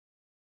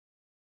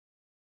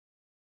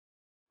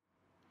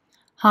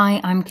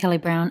Hi, I'm Kelly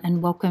Brown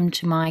and welcome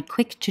to my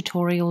quick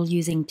tutorial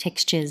using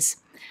textures.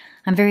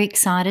 I'm very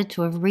excited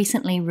to have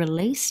recently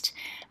released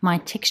my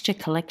texture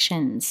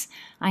collections.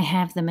 I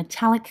have the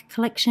metallic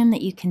collection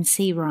that you can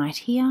see right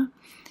here,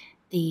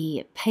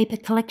 the paper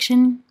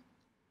collection,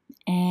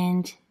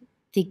 and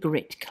the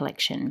grit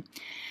collection.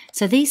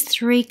 So these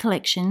three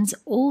collections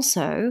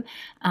also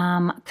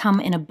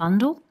come in a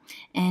bundle,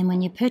 and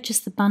when you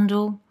purchase the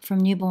bundle from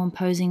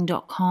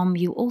newbornposing.com,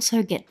 you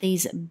also get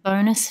these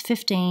bonus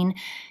 15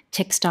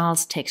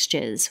 textiles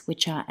textures,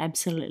 which are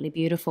absolutely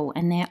beautiful,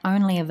 and they're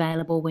only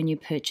available when you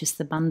purchase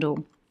the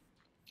bundle.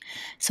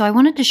 So I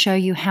wanted to show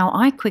you how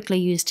I quickly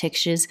use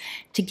textures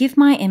to give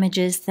my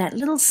images that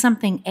little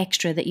something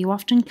extra that you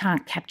often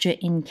can't capture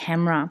in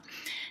camera.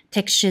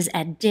 Textures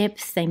add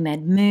depth, they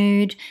add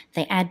mood,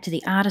 they add to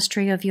the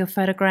artistry of your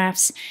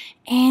photographs,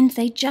 and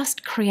they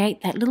just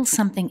create that little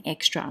something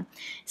extra.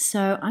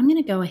 So I'm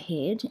going to go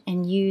ahead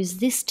and use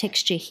this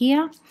texture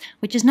here,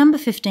 which is number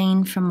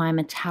 15 from my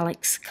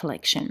metallics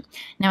collection.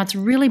 Now it's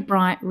really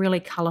bright, really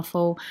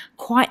colourful,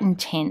 quite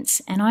intense,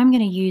 and I'm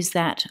going to use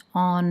that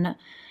on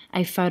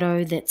a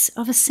photo that's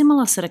of a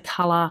similar sort of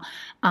colour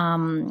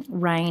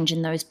range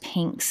in those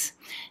pinks.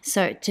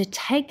 So to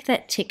take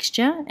that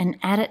texture and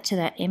add it to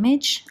that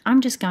image,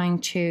 I'm just going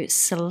to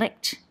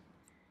select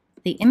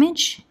the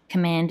image,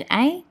 Command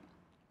A,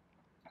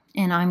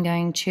 and I'm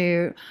going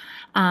to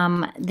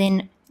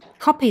then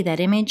copy that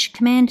image,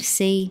 Command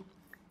C,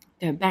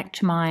 go back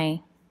to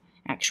my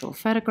actual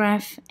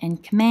photograph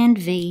and Command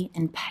V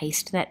and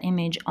paste that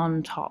image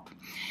on top.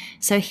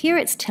 So here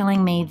it's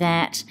telling me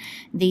that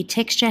the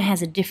texture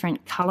has a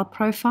different color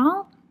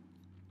profile,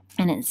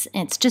 and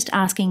it's just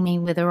asking me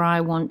whether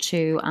I want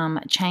to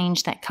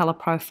change that color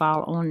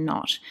profile or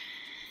not.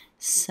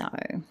 So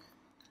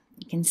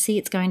you can see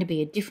it's going to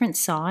be a different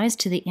size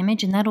to the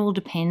image, and that all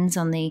depends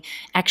on the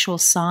actual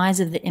size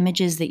of the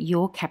images that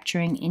you're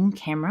capturing in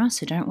camera,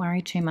 so don't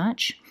worry too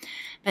much.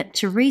 But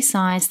to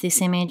resize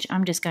this image,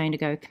 I'm just going to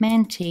go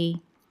Command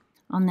T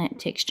on that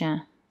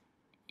texture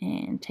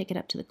and take it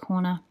up to the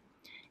corner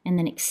and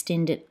then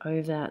extend it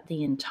over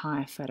the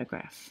entire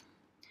photograph.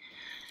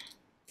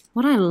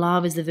 What I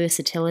love is the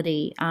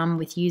versatility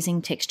with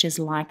using textures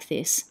like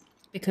this,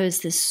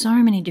 because there's so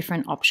many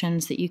different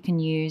options that you can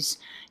use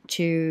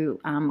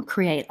to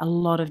create a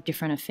lot of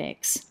different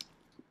effects.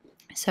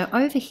 So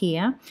over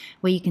here,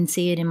 where you can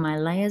see it in my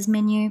layers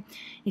menu,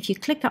 if you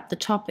click up the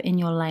top in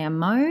your layer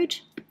mode,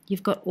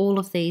 you've got all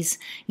of these,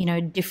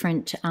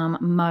 different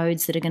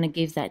modes that are going to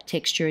give that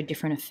texture a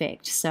different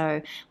effect.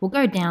 So we'll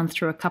go down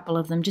through a couple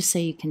of them just so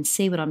you can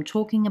see what I'm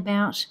talking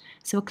about.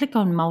 So we'll click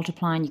on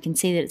multiply and you can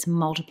see that it's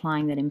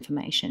multiplying that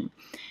information.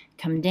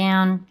 Come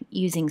down,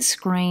 using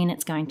screen,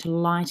 it's going to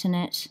lighten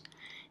it.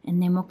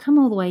 And then we'll come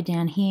all the way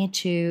down here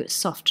to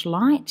soft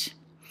light.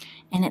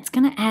 And it's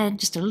going to add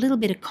just a little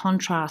bit of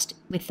contrast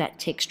with that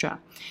texture.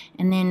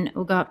 And then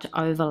we'll go up to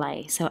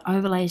overlay. So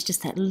overlay is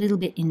just that little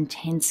bit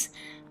intense,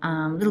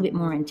 a little bit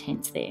more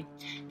intense there.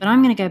 But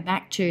I'm going to go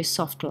back to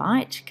soft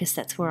light because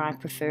that's where I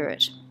prefer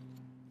it.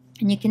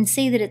 And you can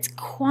see that it's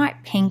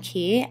quite pink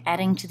here,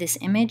 adding to this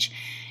image.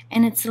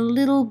 And it's a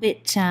little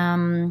bit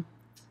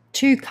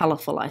too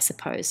colourful, I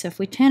suppose. So if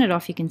we turn it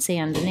off, you can see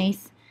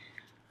underneath.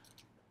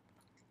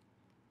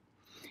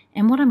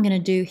 And what I'm going to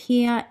do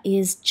here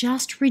is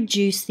just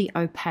reduce the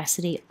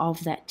opacity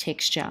of that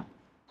texture.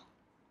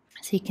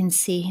 So you can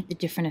see the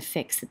different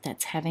effects that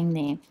that's having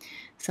there.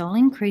 So I'll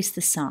increase the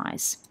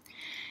size.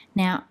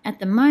 Now, at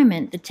the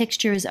moment, the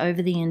texture is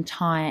over the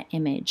entire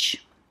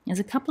image. There's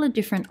a couple of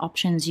different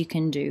options you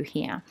can do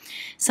here.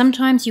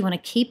 Sometimes you want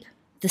to keep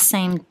the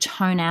same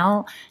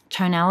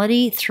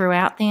tonality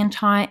throughout the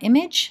entire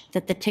image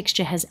that the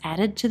texture has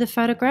added to the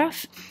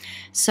photograph.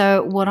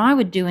 So what I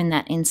would do in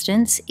that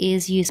instance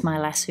is use my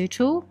lasso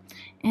tool,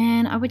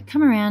 and I would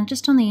come around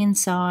just on the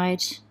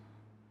inside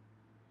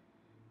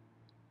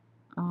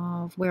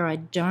of where I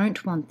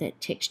don't want that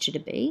texture to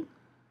be.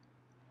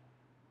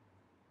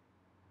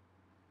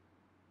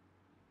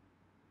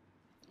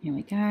 Here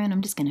we go, and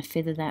I'm just going to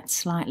feather that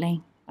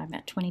slightly by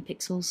about 20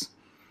 pixels.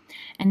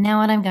 And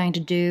now what I'm going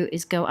to do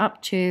is go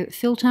up to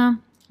Filter,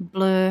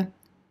 Blur,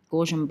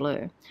 Gaussian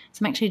Blur.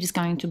 So I'm actually just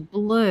going to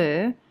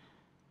blur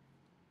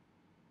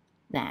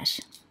that.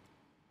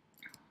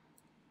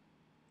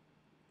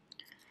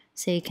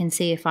 So you can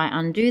see if I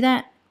undo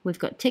that, we've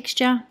got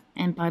texture,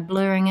 and by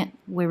blurring it,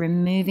 we're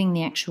removing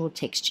the actual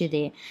texture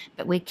there,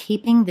 but we're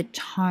keeping the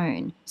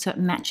tone so it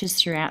matches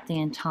throughout the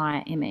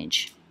entire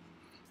image.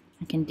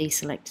 I can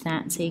deselect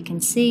that so you can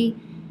see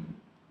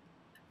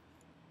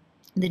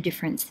the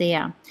difference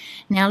there.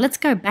 Now let's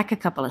go back a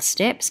couple of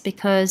steps,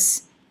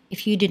 because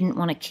if you didn't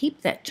want to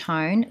keep that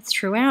tone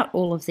throughout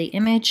all of the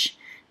image,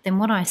 then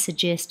what I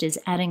suggest is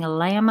adding a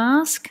layer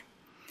mask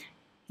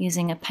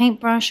using a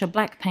paintbrush, a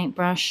black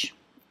paintbrush,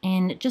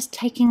 and just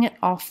taking it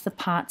off the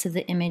parts of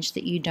the image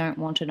that you don't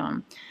want it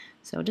on.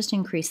 So I'll just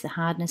increase the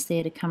hardness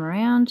there to come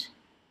around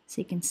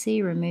so you can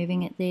see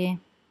removing it there.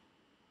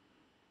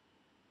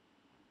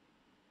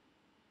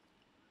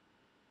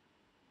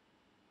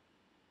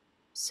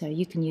 So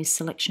you can use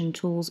selection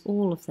tools,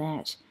 all of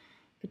that.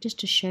 But just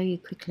to show you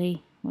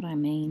quickly what I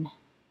mean.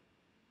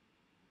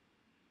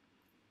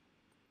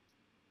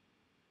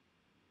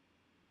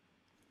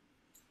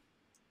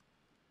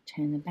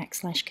 Turn the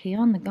backslash key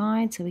on the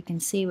guide so we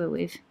can see where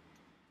we've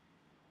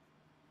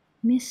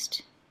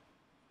missed.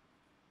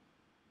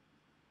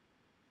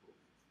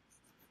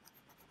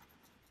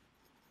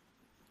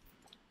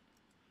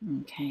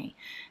 Okay,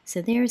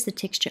 so there is the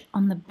texture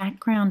on the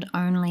background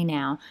only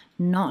now,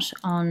 not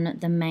on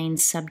the main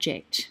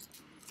subject.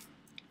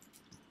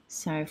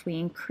 So if we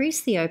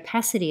increase the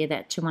opacity of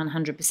that to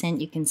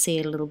 100%, you can see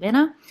it a little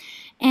better.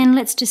 And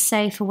let's just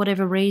say for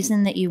whatever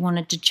reason that you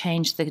wanted to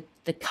change the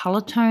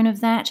color tone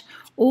of that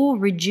or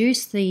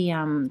reduce the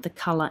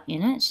color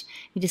in it,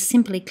 you just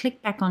simply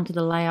click back onto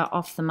the layer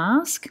off the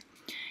mask.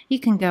 You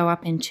can go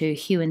up into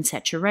hue and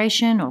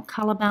saturation or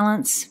color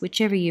balance,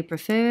 whichever you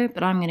prefer,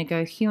 but I'm going to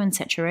go hue and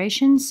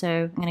saturation,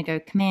 so I'm going to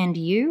go Command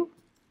U.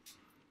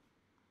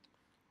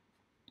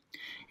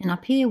 And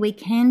up here we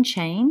can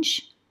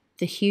change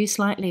the hue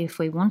slightly if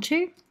we want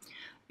to,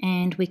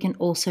 and we can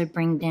also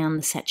bring down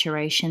the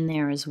saturation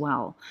there as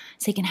well.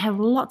 So you can have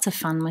lots of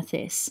fun with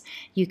this.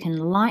 You can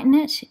lighten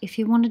it if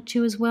you wanted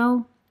to as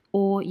well,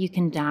 or you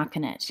can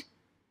darken it.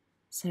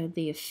 So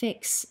the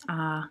effects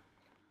are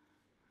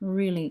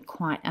really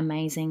quite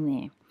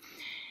amazing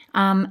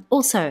there.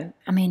 Also,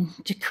 I mean,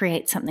 to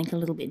create something a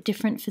little bit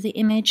different for the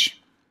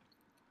image,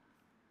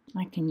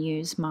 I can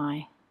use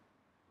my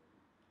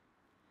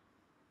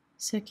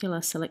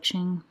circular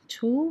selection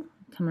tool,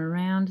 come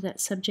around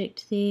that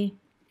subject there.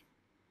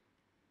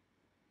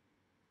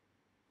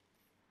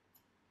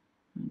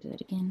 I'll do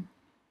that again.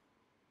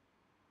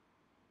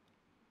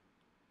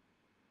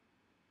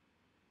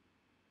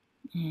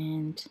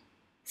 And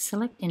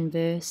select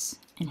inverse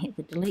and hit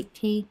the delete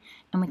key,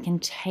 and we can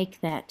take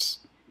that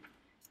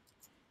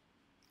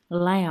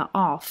layer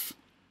off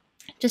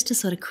just to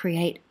sort of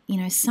create, you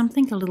know,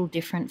 something a little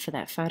different for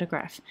that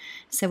photograph.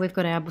 So we've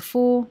got our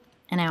before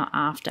and our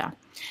after,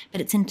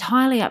 but it's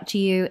entirely up to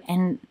you,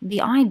 and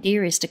the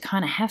idea is to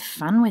kind of have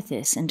fun with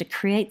this and to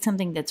create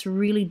something that's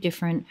really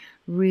different,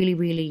 really,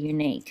 really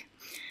unique.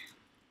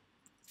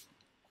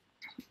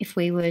 If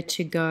we were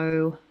to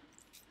go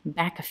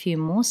back a few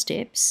more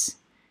steps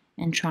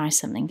and try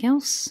something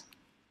else,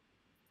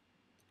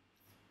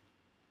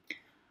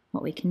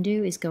 what we can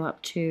do is go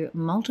up to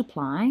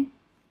multiply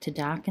to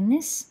darken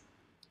this,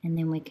 and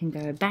then we can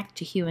go back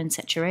to hue and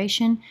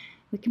saturation.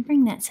 We can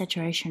bring that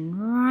saturation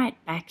right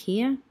back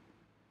here,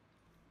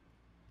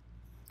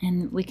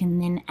 and we can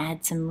then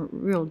add some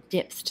real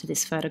depth to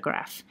this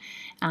photograph,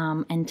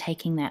 and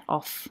taking that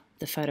off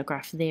the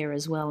photograph there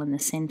as well in the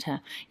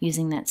center,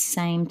 using that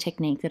same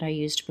technique that I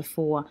used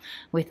before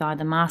with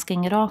either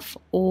masking it off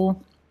or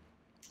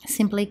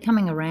simply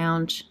coming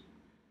around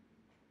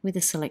with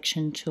a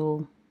selection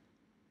tool.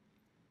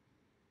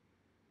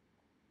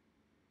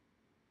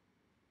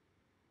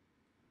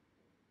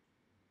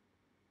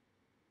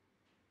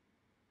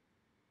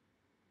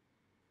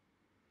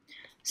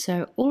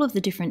 So all of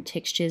the different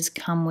textures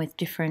come with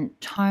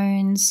different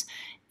tones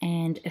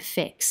and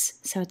effects.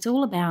 So it's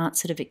all about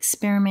sort of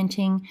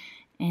experimenting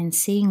and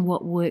seeing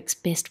what works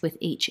best with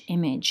each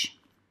image.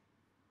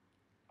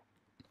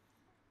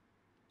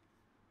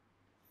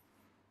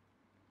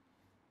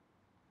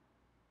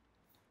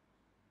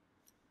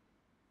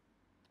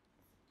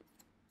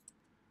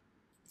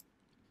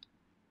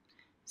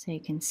 So you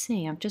can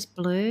see I've just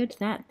blurred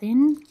that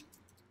then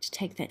to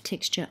take that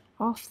texture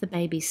off the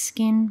baby's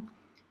skin,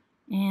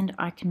 and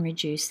I can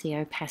reduce the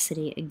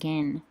opacity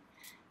again.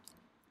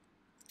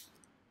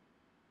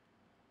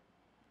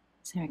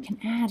 So I can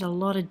add a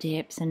lot of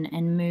depth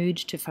and mood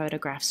to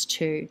photographs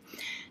too.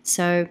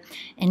 So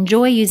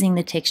enjoy using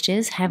the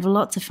textures, have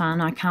lots of fun.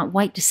 I can't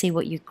wait to see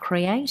what you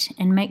create,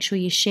 and make sure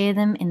you share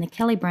them in the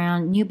Kelly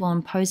Brown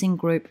Newborn Posing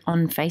group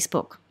on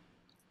Facebook.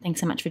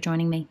 Thanks so much for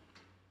joining me.